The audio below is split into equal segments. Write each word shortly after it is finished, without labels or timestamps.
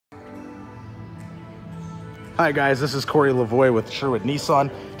Hi guys, this is Corey Lavoie with Sherwood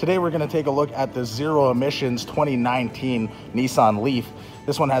Nissan. Today we're going to take a look at the zero emissions 2019 Nissan Leaf.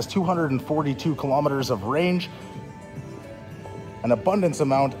 This one has 242 kilometers of range, an abundance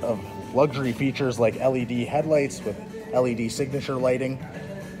amount of luxury features like LED headlights with LED signature lighting,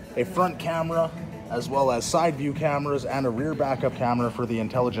 a front camera, as well as side view cameras and a rear backup camera for the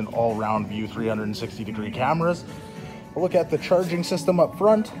intelligent all-round view 360-degree cameras. A look at the charging system up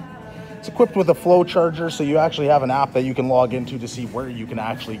front. It's equipped with a flow charger, so you actually have an app that you can log into to see where you can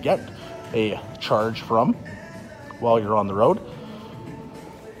actually get a charge from while you're on the road.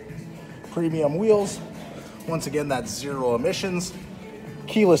 Premium wheels. Once again, that's zero emissions.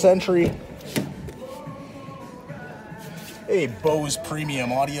 Keyless entry. A Bose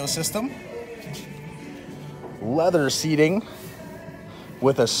premium audio system. Leather seating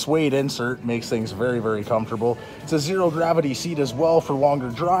with a suede insert makes things very, very comfortable. It's a zero gravity seat as well for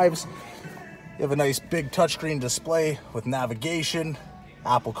longer drives. You have a nice big touchscreen display with navigation,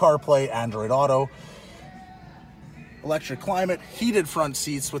 Apple CarPlay, Android Auto, electric climate, heated front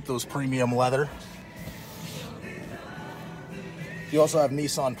seats with those premium leather. You also have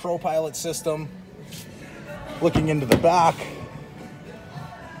Nissan ProPilot system. Looking into the back,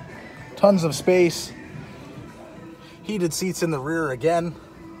 tons of space. Heated seats in the rear again.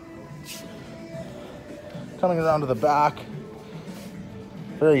 Coming around to the back,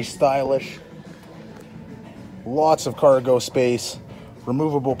 very stylish. Lots of cargo space,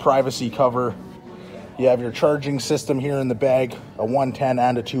 removable privacy cover. You have your charging system here in the bag, a 110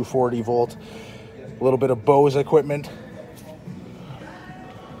 and a 240 volt. A little bit of Bose equipment.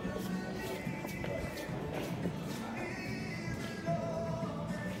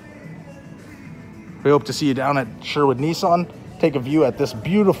 We hope to see you down at Sherwood Nissan. Take a view at this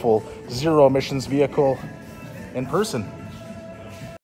beautiful zero emissions vehicle in person.